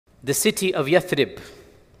The city of Yathrib,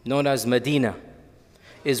 known as Medina,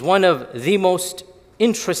 is one of the most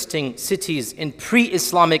interesting cities in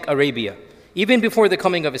pre-Islamic Arabia, even before the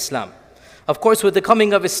coming of Islam. Of course, with the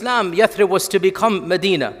coming of Islam, Yathrib was to become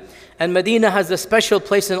Medina. And Medina has a special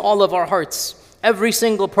place in all of our hearts. Every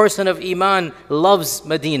single person of Iman loves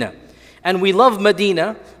Medina. And we love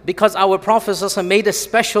Medina because our Prophet ﷺ made a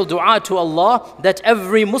special dua to Allah that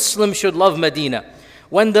every Muslim should love Medina.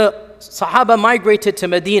 When the Sahaba migrated to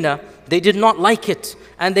Medina, they did not like it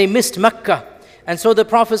and they missed Mecca. And so the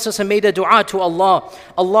Prophet ﷺ made a dua to Allah,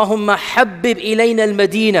 Allahumma habbib ilayna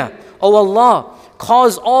al-Madina. Oh Allah,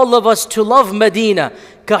 cause all of us to love Medina.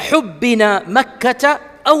 Kahubbina Makkata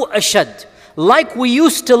aw ashad. Like we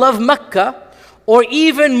used to love Mecca, or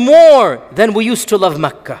even more than we used to love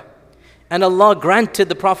Mecca. And Allah granted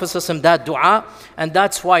the Prophet ﷺ that dua, and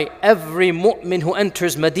that's why every mu'min who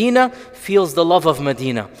enters Medina feels the love of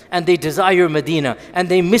Medina, and they desire Medina, and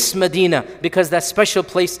they miss Medina, because that special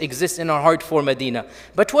place exists in our heart for Medina.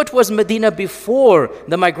 But what was Medina before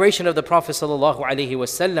the migration of the Prophet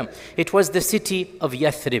ﷺ? It was the city of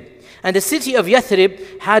Yathrib. And the city of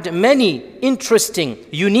Yathrib had many interesting,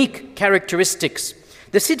 unique characteristics.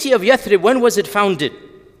 The city of Yathrib, when was it founded?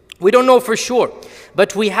 We don't know for sure.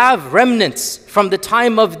 But we have remnants from the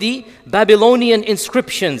time of the Babylonian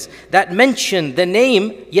inscriptions that mention the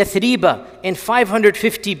name Yathriba in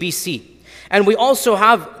 550 BC. And we also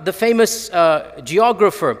have the famous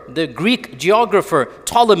geographer, the Greek geographer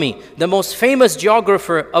Ptolemy, the most famous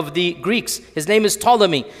geographer of the Greeks. His name is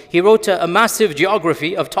Ptolemy. He wrote a massive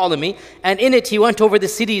geography of Ptolemy, and in it he went over the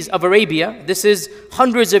cities of Arabia. This is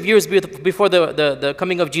hundreds of years before the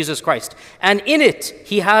coming of Jesus Christ. And in it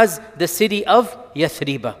he has the city of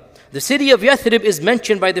Yathriba. The city of Yathrib is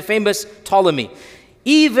mentioned by the famous Ptolemy.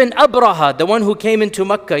 Even Abraha, the one who came into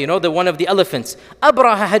Mecca, the one of the elephants,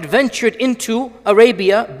 Abraha had ventured into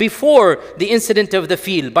Arabia before the incident of the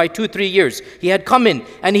field by 2-3 years. He had come in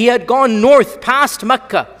and he had gone north past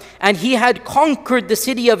Mecca, and he had conquered the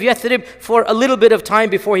city of Yathrib for a little bit of time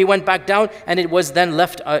before he went back down, and it was then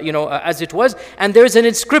left as it was. And there's an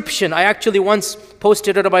inscription, I actually once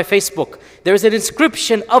posted it on my Facebook. There's an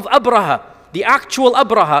inscription of Abraha. The actual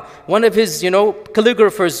Abraha, one of his,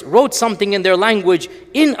 calligraphers, wrote something in their language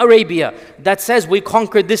in Arabia that says we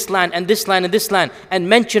conquered this land and this land and this land, and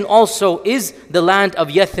mention also is the land of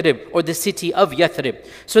Yathrib, or the city of Yathrib.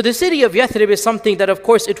 So the city of Yathrib is something that, of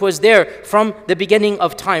course, it was there from the beginning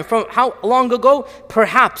of time. From how long ago?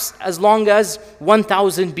 Perhaps as long as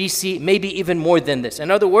 1000 BC, maybe even more than this.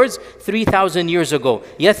 In other words, 3000 years ago.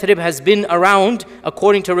 Yathrib has been around,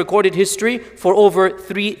 according to recorded history, for over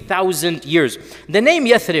 3000 years. The name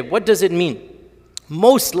Yathrib, what does it mean?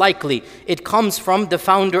 Most likely, it comes from the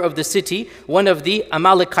founder of the city, one of the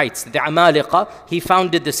Amalekites, the Amaliqa. He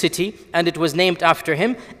founded the city, and it was named after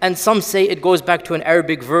him. And some say it goes back to an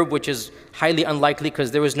Arabic verb, which is highly unlikely because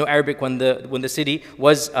there was no Arabic when the city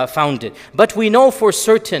was founded. But we know for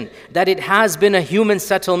certain that it has been a human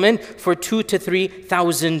settlement for 2,000 to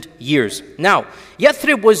 3,000 years. Now,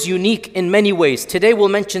 Yathrib was unique in many ways. Today we'll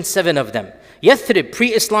mention 7 of them. Yathrib,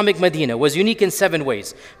 pre-Islamic Medina, was unique in 7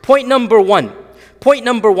 ways. Point number one,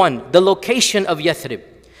 the location of Yathrib.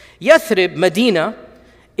 Yathrib, Medina,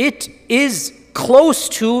 it is close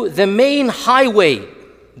to the main highway.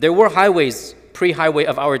 There were highways, pre-highway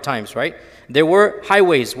of our times, right? There were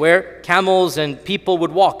highways where camels and people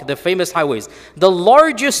would walk, the famous highways. The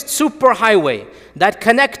largest superhighway that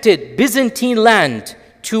connected Byzantine land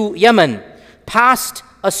to Yemen passed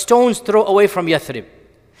a stone's throw away from Yathrib.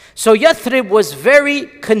 So Yathrib was very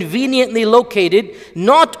conveniently located,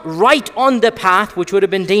 not right on the path, which would have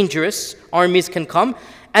been dangerous, armies can come,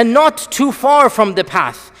 and not too far from the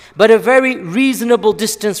path, but a very reasonable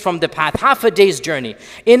distance from the path, half a day's journey.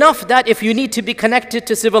 Enough that if you need to be connected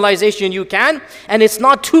to civilization, you can, and it's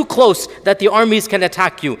not too close that the armies can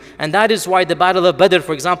attack you. And that is why the Battle of Badr,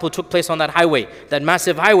 for example, took place on that highway, that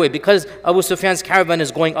massive highway, because Abu Sufyan's caravan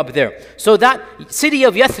is going up there. So that city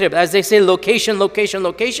of Yathrib, as they say, location,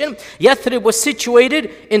 Yathrib was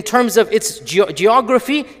situated in terms of its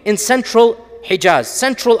geography in central Hijaz,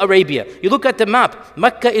 Central Arabia. You look at the map,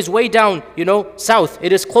 Mecca is way down, south.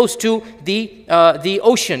 It is close to the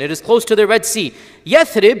ocean. It is close to the Red Sea.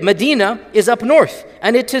 Yathrib, Medina, is up north,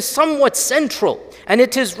 and it is somewhat central. And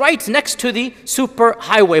it is right next to the super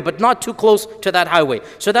highway, but not too close to that highway.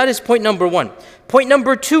 So that is point number 1. Point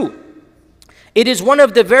number 2, it is one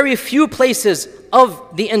of the very few places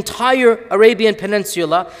of the entire Arabian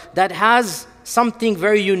Peninsula that has something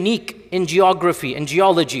very unique in geography and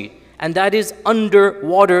geology, and that is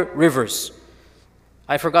underwater rivers.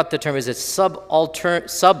 I forgot the term, is it subaltern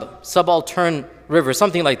river,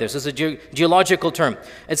 something like this. It's a geological term.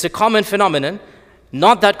 It's a common phenomenon,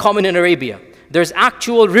 not that common in Arabia. There's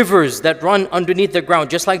actual rivers that run underneath the ground,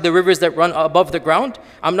 just like the rivers that run above the ground.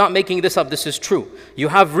 I'm not making this up, this is true. You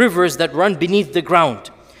have rivers that run beneath the ground.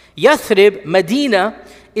 Yathrib, Medina,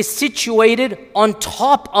 is situated on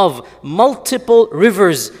top of multiple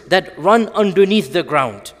rivers that run underneath the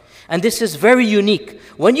ground. And this is very unique.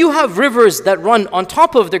 When you have rivers that run on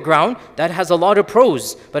top of the ground, that has a lot of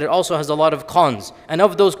pros, but it also has a lot of cons. And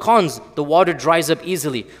of those cons, the water dries up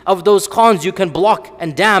easily. Of those cons, you can block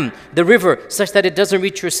and dam the river such that it doesn't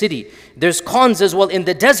reach your city. There's cons as well in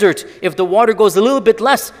the desert. If the water goes a little bit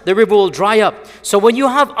less, the river will dry up. So when you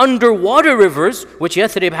have underwater rivers, which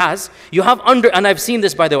Yathrib has, you have and I've seen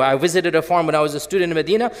this, by the way. I visited a farm when I was a student in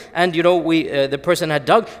Medina, and you know, the person had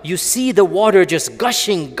dug. You see the water just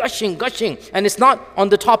gushing, and it's not on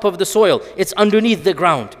the top of the soil, it's underneath the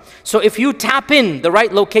ground. So if you tap in the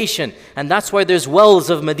right location, and that's why there's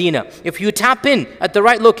wells of Medina. If you tap in at the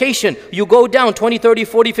right location, you go down 20, 30,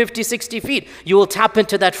 40, 50, 60 feet, you will tap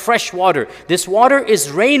into that fresh water. This water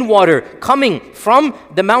is rainwater coming from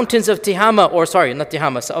the mountains of Tihama, or sorry, not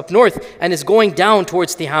Tihama, so up north, and is going down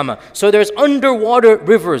towards Tihama. So there's underwater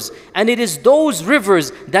rivers, and it is those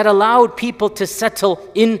rivers that allowed people to settle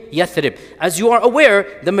in Yathrib. As you are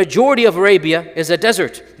aware, the majority of Arabia is a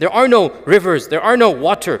desert. There are no rivers, there are no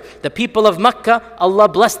water. The people of Mecca, Allah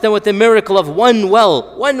blessed them with the miracle of one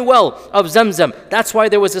well of Zamzam. That's why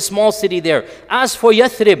there was a small city there. As for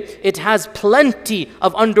Yathrib, it has plenty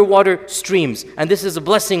of underwater streams. And this is a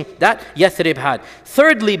blessing that Yathrib had.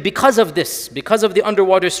 Thirdly, because of this, because of the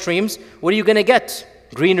underwater streams, what are you going to get?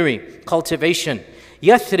 Greenery, cultivation.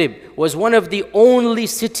 Yathrib was one of the only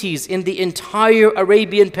cities in the entire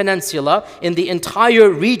Arabian Peninsula, in the entire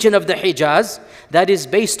region of the Hijaz, that is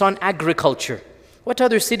based on agriculture. What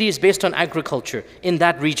other city is based on agriculture in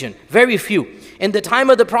that region? Very few. In the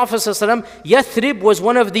time of the Prophet ﷺ, Yathrib was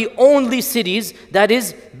one of the only cities that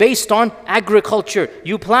is based on agriculture.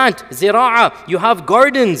 You plant zira'a, you have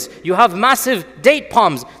gardens, you have massive date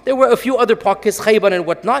palms. There were a few other pockets, Khaybar and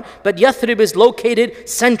whatnot, but Yathrib is located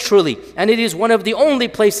centrally, and it is one of the only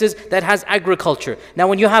places that has agriculture. Now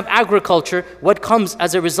when you have agriculture, what comes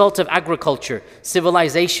as a result of agriculture?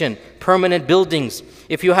 Civilization, permanent buildings.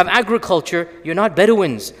 If you have agriculture, you're not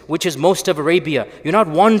Bedouins, which is most of Arabia. You're not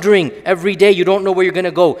wandering every day, you don't know where you're going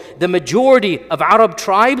to go. The majority of Arab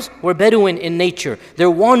tribes were Bedouin in nature.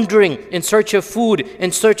 They're wandering in search of food,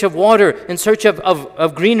 in search of water, in search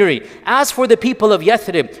of greenery. As for the people of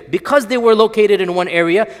Yathrib, because they were located in one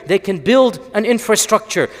area, they can build an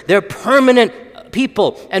infrastructure. They're permanent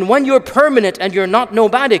people. And when you're permanent and you're not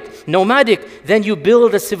nomadic, then you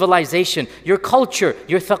build a civilization. Your culture,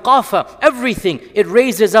 your thaqafa, everything, it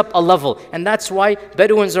raises up a level. And that's why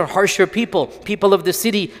Bedouins are harsher people. People of the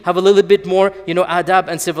city have a little bit more, adab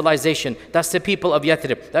and civilization. That's the people of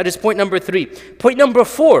Yathrib. That is point number 3. Point number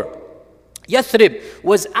 4, Yathrib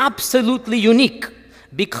was absolutely unique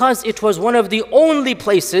because it was one of the only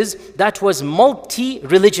places that was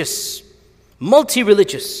multi-religious.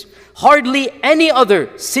 Hardly any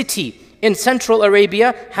other city in Central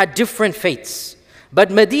Arabia had different faiths. But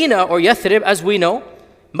Medina or Yathrib, as we know,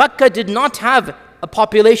 Mecca did not have a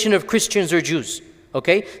population of Christians or Jews.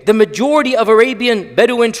 Okay? The majority of Arabian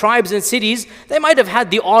Bedouin tribes and cities, they might have had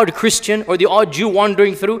the odd Christian or the odd Jew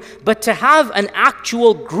wandering through, but to have an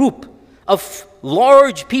actual group of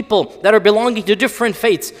large people that are belonging to different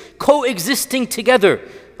faiths coexisting together,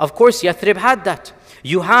 of course Yathrib had that.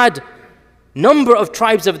 You had number of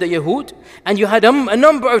tribes of the Yahud, and you had a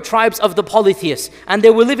number of tribes of the polytheists, and they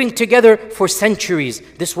were living together for centuries.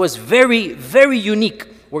 This was very, very unique.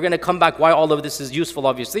 We're going to come back why all of this is useful,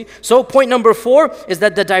 obviously. So point number 4 is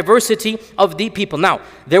that the diversity of the people. Now,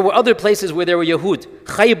 there were other places where there were Yahud.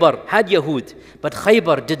 Khaybar had Yahud, but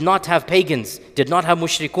Khaybar did not have pagans, did not have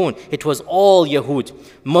mushrikun. It was all Yahud.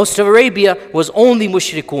 Most of Arabia was only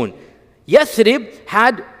mushrikun. Yathrib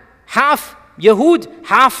had half Yahud,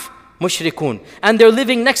 half mushrikun, and they're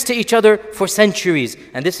living next to each other for centuries.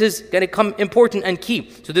 And this is going to come important and key.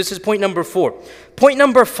 So this is point number 4. Point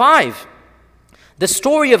number 5, the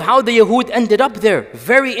story of how the Yahud ended up there.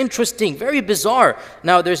 Very interesting, very bizarre.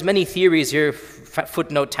 Now there's many theories here,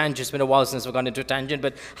 footnote, tangent. It's been a while since we've gone into tangent,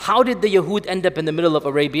 but how did the Yahud end up in the middle of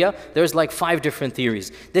Arabia? There's like 5 different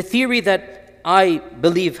theories. The theory that I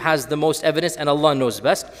believe has the most evidence, and Allah knows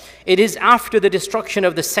best, it is after the destruction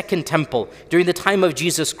of the second temple during the time of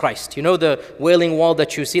Jesus Christ. You know the Wailing Wall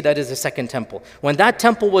that you see, that is the second temple. When that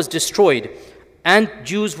temple was destroyed and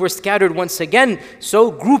Jews were scattered once again,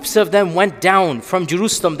 so groups of them went down from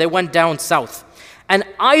Jerusalem, they went down south. And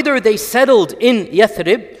either they settled in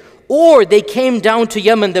Yathrib, or they came down to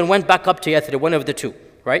Yemen, then went back up to Yathrib, one of the two,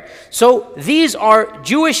 right? So these are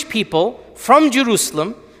Jewish people from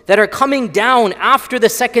Jerusalem that are coming down after the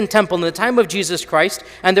Second Temple in the time of Jesus Christ,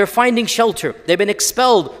 and they're finding shelter. They've been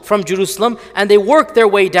expelled from Jerusalem, and they work their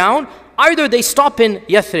way down. Either they stop in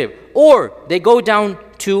Yathrib, or they go down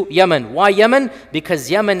to Yemen. Why Yemen? Because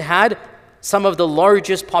Yemen had some of the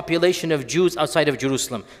largest population of Jews outside of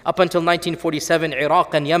Jerusalem. Up until 1947,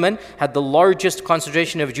 Iraq and Yemen had the largest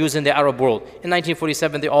concentration of Jews in the Arab world. In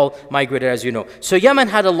 1947, they all migrated, as you know. So Yemen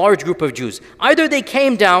had a large group of Jews. Either they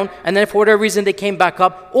came down, and then for whatever reason they came back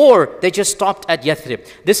up, or they just stopped at Yathrib.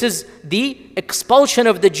 This is the expulsion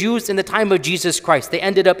of the Jews in the time of Jesus Christ. They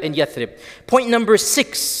ended up in Yathrib. Point number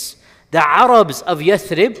 6, the Arabs of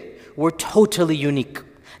Yathrib were totally unique.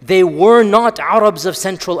 They were not Arabs of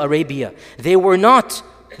Central Arabia. They were not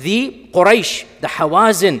the Quraysh, the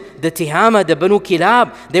Hawazin, the Tihama, the Banu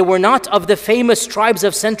Kilab. They were not of the famous tribes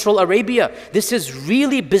of Central Arabia. This is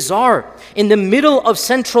really bizarre. In the middle of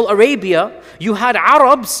Central Arabia, you had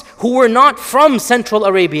Arabs who were not from Central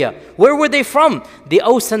Arabia. Where were they from? The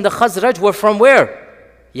Aus and the Khazraj were from where?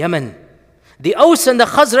 Yemen. The Aus and the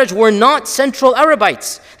Khazraj were not Central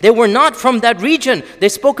Arabites. They were not from that region. They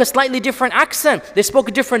spoke a slightly different accent. They spoke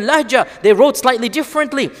a different lahja. They wrote slightly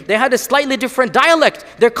differently. They had a slightly different dialect.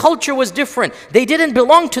 Their culture was different. They didn't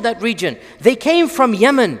belong to that region. They came from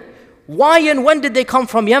Yemen. Why and when did they come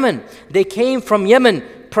from Yemen? They came from Yemen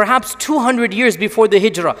perhaps 200 years before the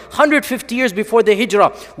Hijrah, 150 years before the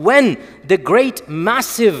Hijrah, when the great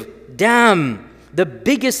massive dam, the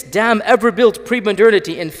biggest dam ever built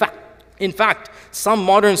pre-modernity, in fact, some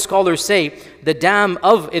modern scholars say the dam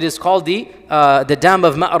of, it is called the dam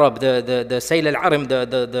of Ma'rab, the Sayl al-Arim,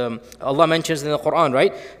 the Allah mentions in the Quran,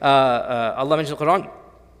 right? Allah mentions in the Quran,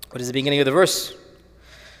 what is the beginning of the verse?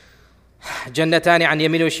 جنتان عن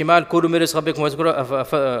يمين وشمال كلوا من رزق ربكم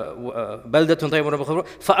واذكروا بلدة طيبة ورب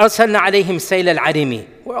فأرسلنا عليهم سيل العرم.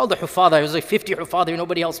 Where are all the hufadh? It was like 50 hufadh,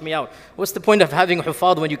 nobody helps me out. What's the point of having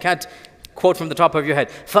hufadh when you can't quote from the top of your head?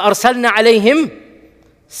 فأرسلنا عليهم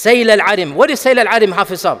Sayl al-Arim. What is Sayl al-Arim,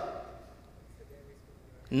 Hafizab?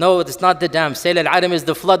 No, it's not the dam. Sayl al-Arim is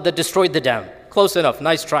the flood that destroyed the dam. Close enough,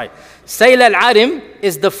 nice try. Sayl al-Arim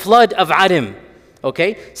is the flood of Arim.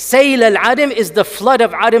 Okay? Sayl al-Arim is the flood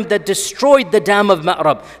of Arim that destroyed the dam of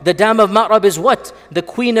Ma'rab. The dam of Ma'rab is what? The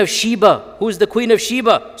queen of Sheba. Who's the queen of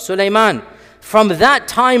Sheba? Sulaiman. From that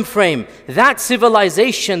time frame, that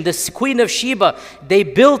civilization, this queen of Sheba, they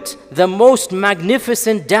built the most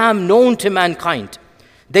magnificent dam known to mankind.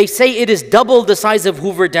 They say it is double the size of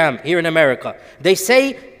Hoover Dam here in America. They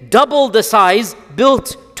say double the size,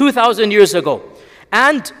 built 2,000 years ago.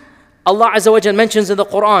 And Allah Azza wa Jal mentions in the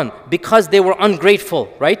Quran, because they were ungrateful,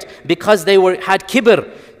 right? Because they had kibr.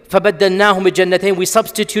 فَبَدَّلْنَاهُمْ بِجَنَّتَيْنِ. We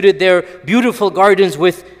substituted their beautiful gardens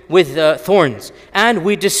with thorns. And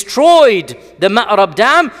we destroyed the Ma'rab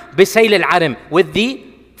Dam بِسَيْلِ الْعَرِمِ, with the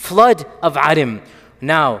flood of Arim.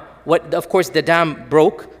 Now, of course the dam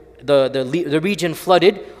broke. The region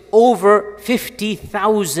flooded. Over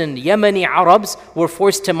 50,000 Yemeni Arabs were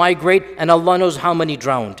forced to migrate, and Allah knows how many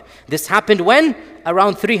drowned. This happened when?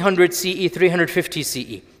 Around 300 CE, 350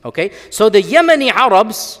 CE. Okay? So the Yemeni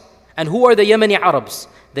Arabs, and who are the Yemeni Arabs?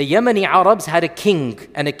 The Yemeni Arabs had a king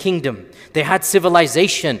and a kingdom. They had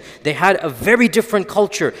civilization. They had a very different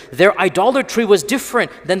culture. Their idolatry was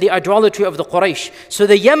different than the idolatry of the Quraysh. So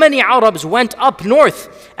the Yemeni Arabs went up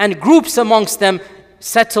north, and groups amongst them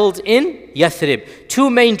settled in Yathrib. Two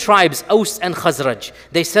main tribes, Aus and Khazraj.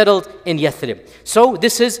 They settled in Yathrib. So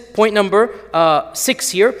this is point number 6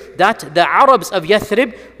 here, that the Arabs of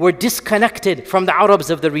Yathrib were disconnected from the Arabs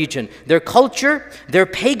of the region. Their culture, their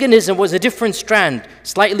paganism was a different strand,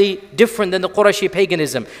 slightly different than the Qurayshi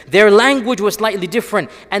paganism. Their language was slightly different,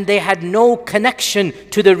 and they had no connection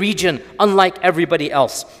to the region, unlike everybody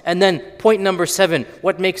else. And then point number 7,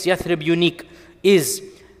 what makes Yathrib unique is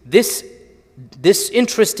this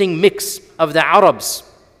interesting mix of the Arabs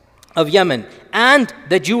of Yemen and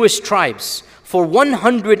the Jewish tribes. For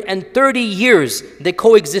 130 years, they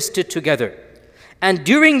coexisted together. And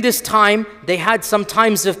during this time, they had some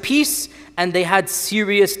times of peace and they had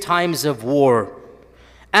serious times of war.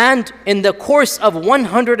 And in the course of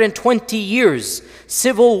 120 years,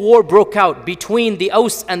 civil war broke out between the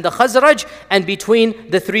Aus and the Khazraj, and between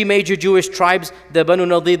the three major Jewish tribes, the Banu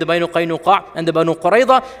Nadir, the Banu Qaynuqa, and the Banu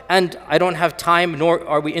Qurayza. And I don't have time, nor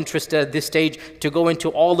are we interested at this stage, to go into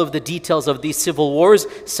all of the details of these civil wars.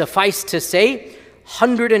 Suffice to say,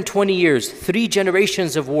 120 years, 3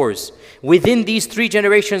 generations of wars. Within these 3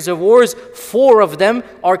 generations of wars, 4 of them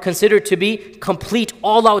are considered to be complete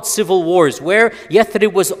all-out civil wars, where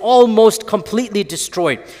Yathrib was almost completely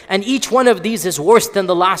destroyed. And each one of these is worse than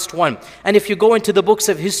the last one. And if you go into the books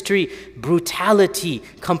of history, brutality,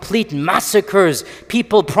 complete massacres,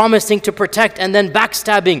 people promising to protect and then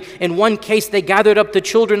backstabbing. In one case, they gathered up the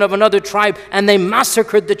children of another tribe and they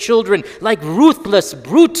massacred the children, like ruthless,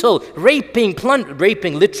 brutal, raping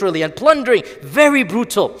literally, and plundering, very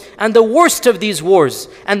brutal. And the worst of these wars,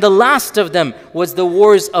 and the last of them, was the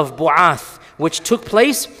wars of Bu'ath, which took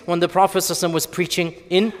place when the Prophet ﷺ was preaching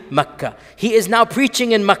in Mecca. He is now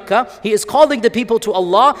preaching in Mecca. He is calling the people to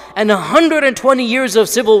Allah, and 120 years of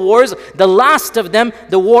civil wars, the last of them,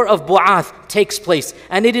 the war of Bu'ath, takes place.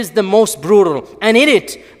 And it is the most brutal. And in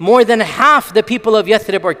it, more than half the people of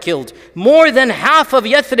Yathrib are killed. More than half of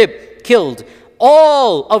Yathrib killed.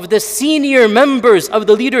 All of the senior members of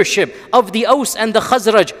the leadership of the Aus and the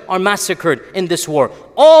Khazraj are massacred in this war.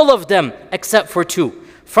 All of them except for 2.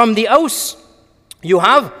 From the Aus, you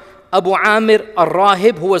have Abu Amir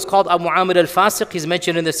al-Rahib, who was called Abu Amir al-Fasiq. He's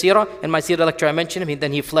mentioned in the seerah. In my seerah lecture I mentioned him,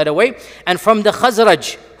 then he fled away. And from the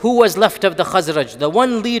Khazraj, who was left of the Khazraj? The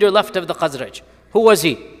one leader left of the Khazraj. Who was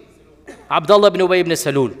he? Abdullah ibn Ubay ibn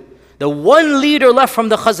Salul. The one leader left from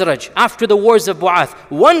the Khazraj after the wars of Bu'ath.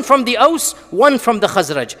 One from the Aus, one from the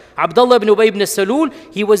Khazraj. Abdullah ibn Ubay ibn Salul,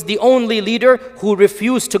 he was the only leader who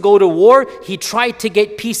refused to go to war. He tried to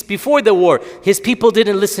get peace before the war. His people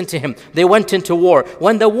didn't listen to him. They went into war.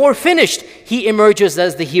 When the war finished, he emerges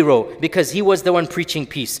as the hero because he was the one preaching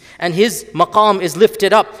peace. And his maqam is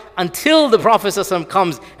lifted up until the Prophet ﷺ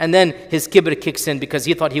comes, and then his kibr kicks in because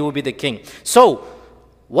he thought he would be the king. So,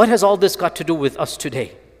 what has all this got to do with us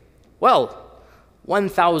today? Well,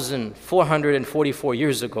 1,444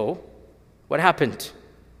 years ago, what happened?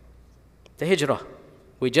 The Hijrah.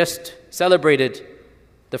 We just celebrated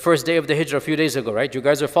the first day of the Hijrah a few days ago, right? You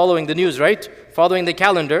guys are following the news, right? Following the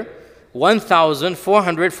calendar.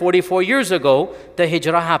 1,444 years ago, the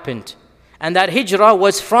Hijrah happened. And that Hijrah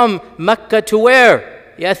was from Mecca to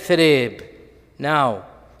where? Yathrib. Now,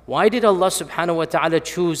 why did Allah subhanahu wa ta'ala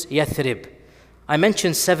choose Yathrib? I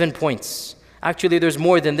mentioned 7 points. Actually, there's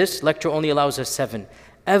more than this. Lecture only allows us 7.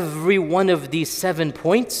 Every one of these 7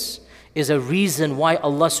 points is a reason why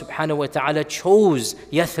Allah subhanahu wa ta'ala chose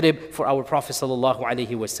Yathrib for our Prophet sallallahu alaihi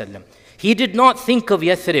wasallam. He did not think of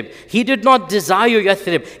Yathrib. He did not desire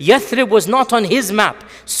Yathrib. Yathrib was not on his map.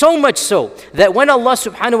 So much so that when Allah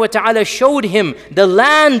subhanahu wa ta'ala showed him the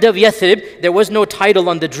land of Yathrib, there was no title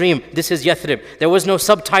on the dream, this is Yathrib. There was no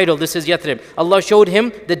subtitle, this is Yathrib. Allah showed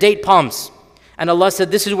him the date palms. And Allah said,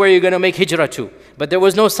 this is where you're going to make hijrah to. But there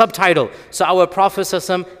was no subtitle. So our Prophet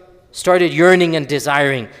ﷺ started yearning and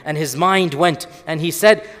desiring. And his mind went. And he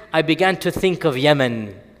said, I began to think of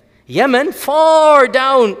Yemen. Yemen, far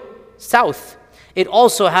down south. It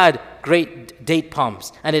also had great date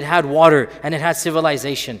palms. And it had water. And it had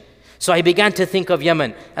civilization. So I began to think of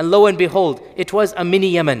Yemen. And lo and behold, it was a mini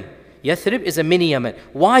Yemen. Yathrib is a mini Yemen.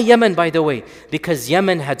 Why Yemen, by the way? Because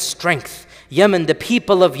Yemen had strength. Yemen, the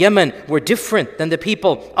people of Yemen were different than the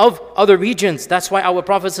people of other regions. That's why our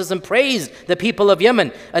Prophet ﷺ praised the people of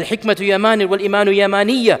Yemen. Al-hikmatu yamani wal-imanu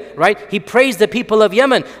yamaniya, right? He praised the people of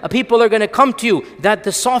Yemen. A people are going to come to you that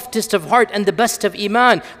the softest of heart and the best of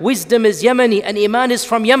iman. Wisdom is Yemeni and iman is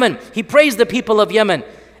from Yemen. He praised the people of Yemen.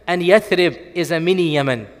 And Yathrib is a mini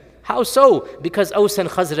Yemen. How so? Because Aus and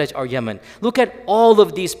Khazraj are Yemen. Look at all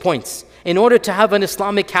of these points. In order to have an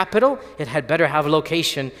Islamic capital, it had better have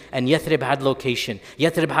location, and Yathrib had location.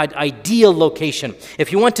 Yathrib had ideal location.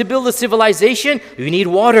 If you want to build a civilization, you need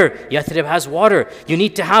water. Yathrib has water. You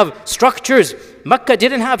need to have structures. Mecca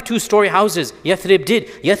didn't have 2-story houses. Yathrib did.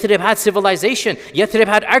 Yathrib had civilization. Yathrib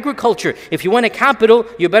had agriculture. If you want a capital,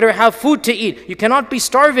 you better have food to eat. You cannot be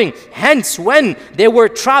starving. Hence, when they were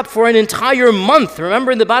trapped for an entire month,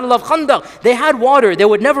 remember in the Battle of Khandaq, they had water. They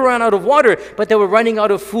would never run out of water, but they were running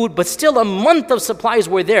out of food. But still a month of supplies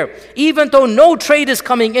were there. Even though no trade is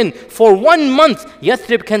coming in, for 1 month,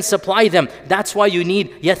 Yathrib can supply them. That's why you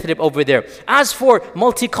need Yathrib over there. As for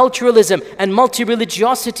multiculturalism and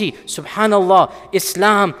multi-religiosity, subhanallah,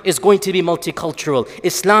 Islam is going to be multicultural.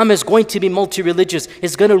 Islam is going to be multi-religious.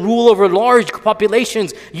 It's going to rule over large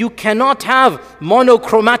populations. You cannot have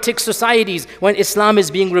monochromatic societies when Islam is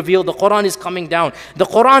being revealed. The Quran is coming down. The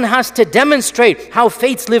Quran has to demonstrate how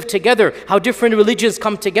faiths live together, how different religions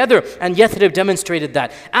come together, and Yathrib demonstrated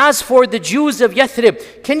that. As for the Jews of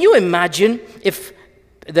Yathrib, can you imagine if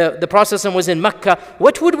the Prophet was in Mecca,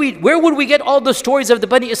 where would we get all the stories of the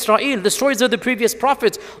Bani Israel, the stories of the previous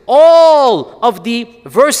prophets, all of the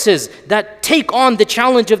verses that take on the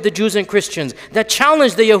challenge of the Jews and Christians, that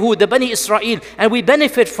challenge the Yahud, the Bani Israel, and we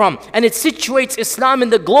benefit from, and it situates Islam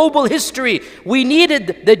in the global history. We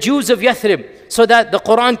needed the Jews of Yathrib so that the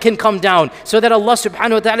Quran can come down, so that Allah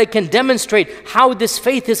subhanahu wa ta'ala can demonstrate how this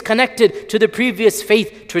faith is connected to the previous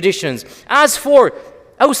faith traditions. As for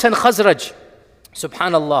Aws and Khazraj,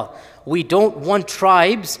 subhanallah, we don't want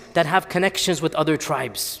tribes that have connections with other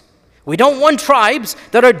tribes. We don't want tribes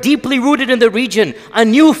that are deeply rooted in the region. A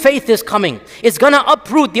new faith is coming. It's going to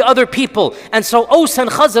uproot the other people. And so Aws and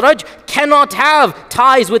Khazraj cannot have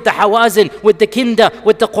ties with the Hawazin, with the Kinda,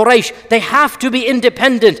 with the Quraysh. They have to be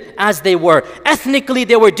independent as they were. Ethnically,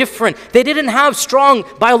 they were different. They didn't have strong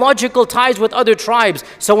biological ties with other tribes.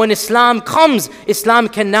 So when Islam comes, Islam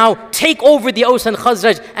can now take over the Aws and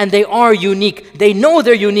Khazraj, and they are unique. They know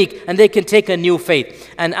they're unique, and they can take a new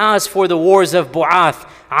faith. And as for the wars of Bu'ath,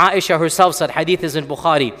 Aisha herself said, hadith is in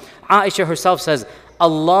Bukhari, Aisha herself says,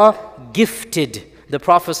 Allah gifted the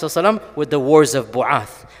Prophet ﷺ with the wars of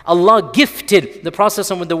Bu'ath. Allah gifted the Prophet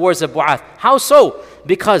ﷺ with the wars of Bu'ath. How so?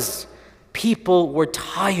 Because people were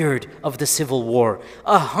tired of the civil war.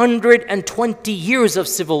 120 years of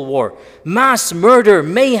civil war. Mass murder,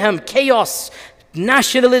 mayhem, chaos.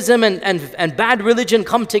 Nationalism and bad religion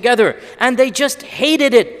come together, and they just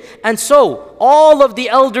hated it. And so all of the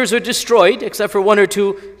elders are destroyed, except for one or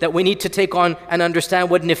two that we need to take on and understand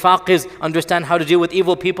what nifaq is, understand how to deal with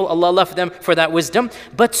evil people. Allah left them for that wisdom.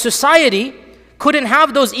 But society couldn't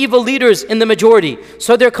have those evil leaders in the majority,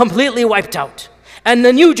 so they're completely wiped out. And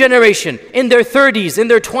the new generation, in their 30s, in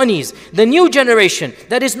their 20s, the new generation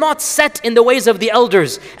that is not set in the ways of the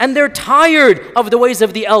elders, and they're tired of the ways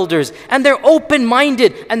of the elders, and they're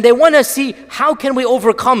open-minded, and they want to see how can we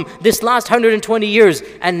overcome this last 120 years,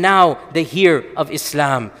 and now they hear of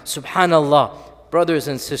Islam. Subhanallah. Brothers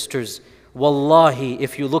and sisters, wallahi,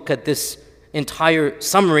 if you look at this entire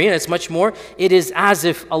summary, and it's much more, it is as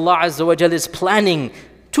if Allah Azza wa Jalla is planning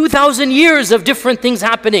 2,000 years of different things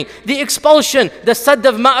happening. The expulsion, the Sadd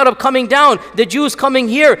of Ma'arab coming down, the Jews coming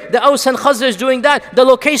here, the Aws and Khazraj doing that, the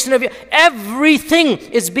location of everything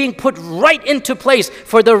is being put right into place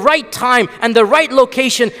for the right time and the right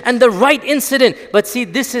location and the right incident. But see,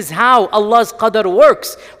 this is how Allah's qadar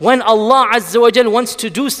works. When Allah Azza wa Jal wants to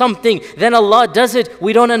do something, then Allah does it.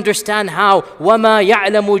 We don't understand how. وَمَا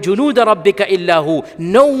يَعْلَمُ جُنُودَ رَبِّكَ إِلَّا هُ.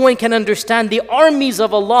 No one can understand the armies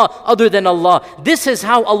of Allah other than Allah. This is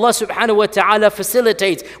how Allah subhanahu wa ta'ala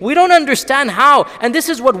facilitates. We don't understand how, and this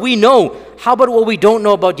is what we know. How about what we don't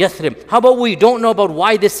know about Yathrib? How about what we don't know about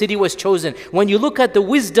why this city was chosen? When you look at the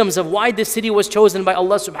wisdoms of why this city was chosen by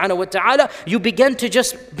Allah subhanahu wa ta'ala, you begin to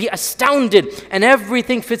just be astounded, and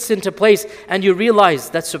everything fits into place, and you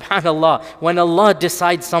realize that subhanallah, when Allah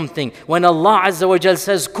decides something, when Allah Azza wa Jal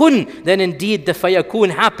says kun, then indeed the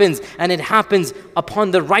fayakun happens, and it happens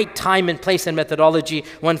upon the right time and place and methodology.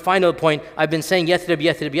 One final point, I've been saying Yathrib,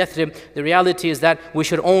 Yathrib, Yathrib. The reality is that we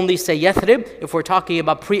should only say Yathrib if we're talking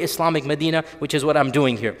about pre-Islamic Medina, which is what I'm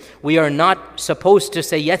doing here. We are not supposed to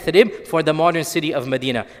say Yathrib for the modern city of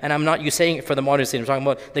Medina. And I'm not saying it for the modern city, I'm talking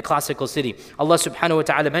about the classical city. Allah subhanahu wa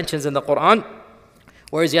ta'ala mentions in the Quran,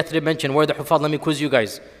 where is Yathrib mentioned? Where are the Hufad? Let me quiz you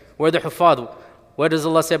guys. Where are the Hufad? What does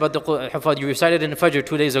Allah say about the Hufad? You recited in the Fajr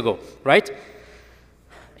 2 days ago, right?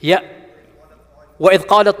 Yeah. وَإِذْ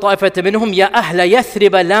قَالَتْ طَائِفَةٌ مِّنْهُمْ يَا أَهْلَ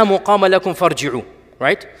يَثْرِبَ لَا مُقَامَ لَكُمْ فَارْجِعُوا.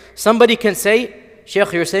 Right? Somebody can say,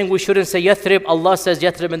 Shaykh, you're saying we shouldn't say Yathrib. Allah says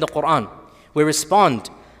Yathrib in the Quran. We respond,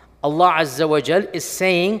 Allah Azza wa Jal is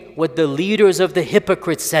saying what the leaders of the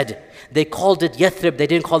hypocrites said. They called it Yathrib, they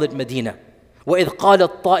didn't call it Medina. وَإِذْ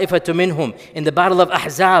قَالَتْ طَائِفَةٌ مِّنْهُمْ. In the battle of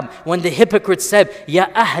Ahzab, when the hypocrites said,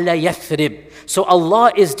 يَا أَهْلَ يَثْرِبْ. So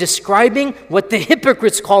Allah is describing what the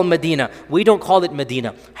hypocrites call Medina. We don't call it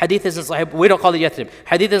Medina. Hadith is in Sahih, we don't call it Yathrib.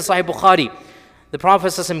 Hadith in Sahih Bukhari. The Prophet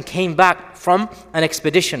ﷺ came back from an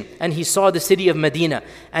expedition and he saw the city of Medina,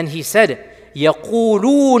 and he said,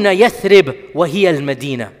 يَقُولُونَ يَثْرِبْ وَهِيَ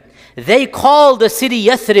الْمَدِينَةِ. They call the city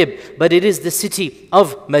Yathrib, but it is the city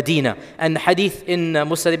of Medina. And the hadith in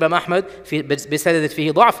Musnad Imam Ahmad, بِسَنَدٍ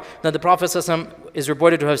فِيهِ ضَعْفٍ, that the Prophet ﷺ is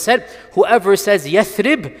reported to have said, whoever says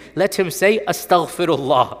Yathrib, let him say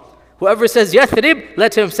Astaghfirullah. Whoever says Yathrib,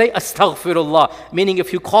 let him say Astaghfirullah. Meaning,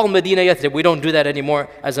 if you call Medina Yathrib, we don't do that anymore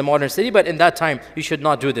as a modern city, but in that time, you should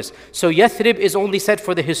not do this. So Yathrib is only said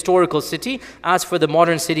for the historical city. As for the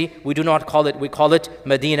modern city, we do not call it, we call it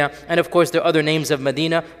Medina. And of course, there are other names of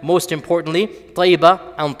Medina. Most importantly,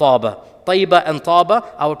 Taiba and Taba. Tayba and Taba.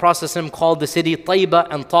 Our Prophet called the city Tayba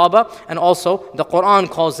and Taba. And also the Quran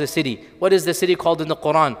calls the city. What is the city called in the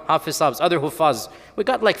Quran? Hafiz Sabs, other Hufaz. We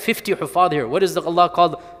got like 50 Hufaz here. What is Allah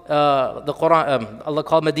called the Quran? Allah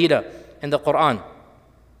called Medina in the Quran.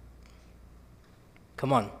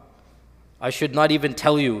 Come on. I should not even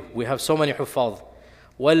tell you. We have so many Hufaz.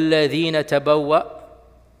 وَالَّذِينَ تَبَوَّأَ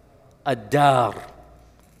الدَّارِ,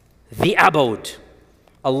 the abode.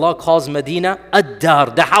 Allah calls Medina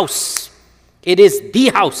Ad-Dar, the house. It is the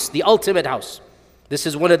house, the ultimate house. This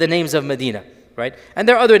is one of the names of Medina, right? And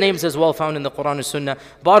there are other names as well found in the Quran and Sunnah.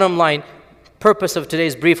 Bottom line, purpose of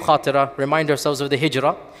today's brief Khtira, remind ourselves of the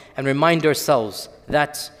Hijrah and remind ourselves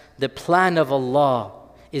that the plan of Allah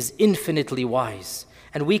is infinitely wise.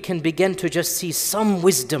 And we can begin to just see some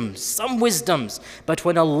wisdoms. But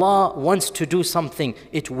when Allah wants to do something,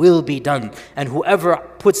 it will be done. And whoever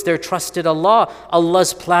puts their trust in Allah,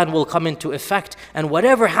 Allah's plan will come into effect. And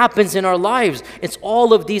whatever happens in our lives, it's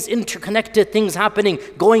all of these interconnected things happening,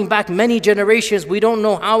 going back many generations. We don't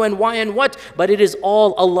know how and why and what, but it is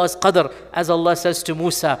all Allah's qadr. As Allah says to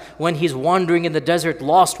Musa, when he's wandering in the desert,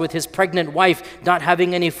 lost with his pregnant wife, not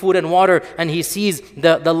having any food and water, and he sees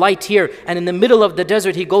the light here, and in the middle of the desert,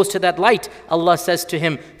 he goes to that light. Allah says to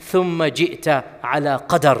him, ثُمَّ جِئْتَ عَلَى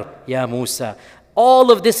قَدَرٍ يَا Musa. All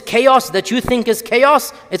of this chaos that you think is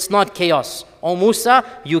chaos, it's not chaos. Oh Musa,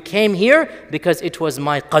 you came here because it was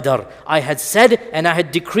my qadar. I had said and I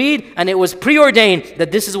had decreed and it was preordained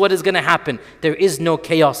that this is what is going to happen. There is no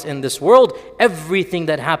chaos in this world. Everything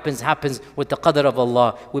that happens with the qadar of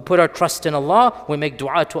Allah. We put our trust in Allah. We make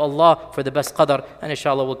dua to Allah for the best qadar. And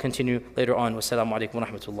inshallah we'll continue later on. Wassalamu alaikum wa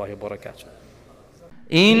rahmatullahi wa barakatuh.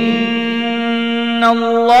 إن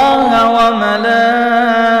الله وملائكته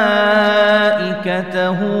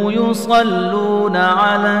يصلون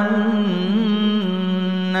على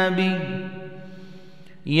النبي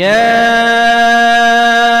يا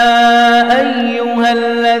أيها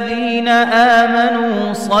الذين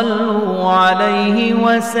آمنوا صلوا عليه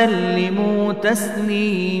وسلموا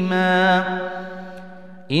تسليما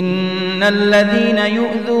إن الذين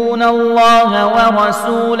يؤذون الله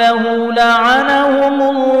ورسوله لعنهم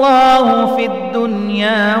الله في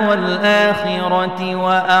الدنيا والآخرة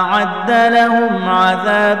وأعد لهم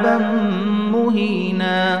عذابا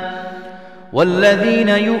مهينا والذين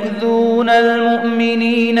يؤذون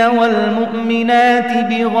المؤمنين والمؤمنات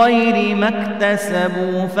بغير ما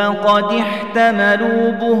اكتسبوا فقد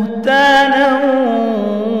احتملوا بهتانا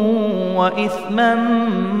وإثما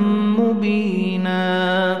مبينا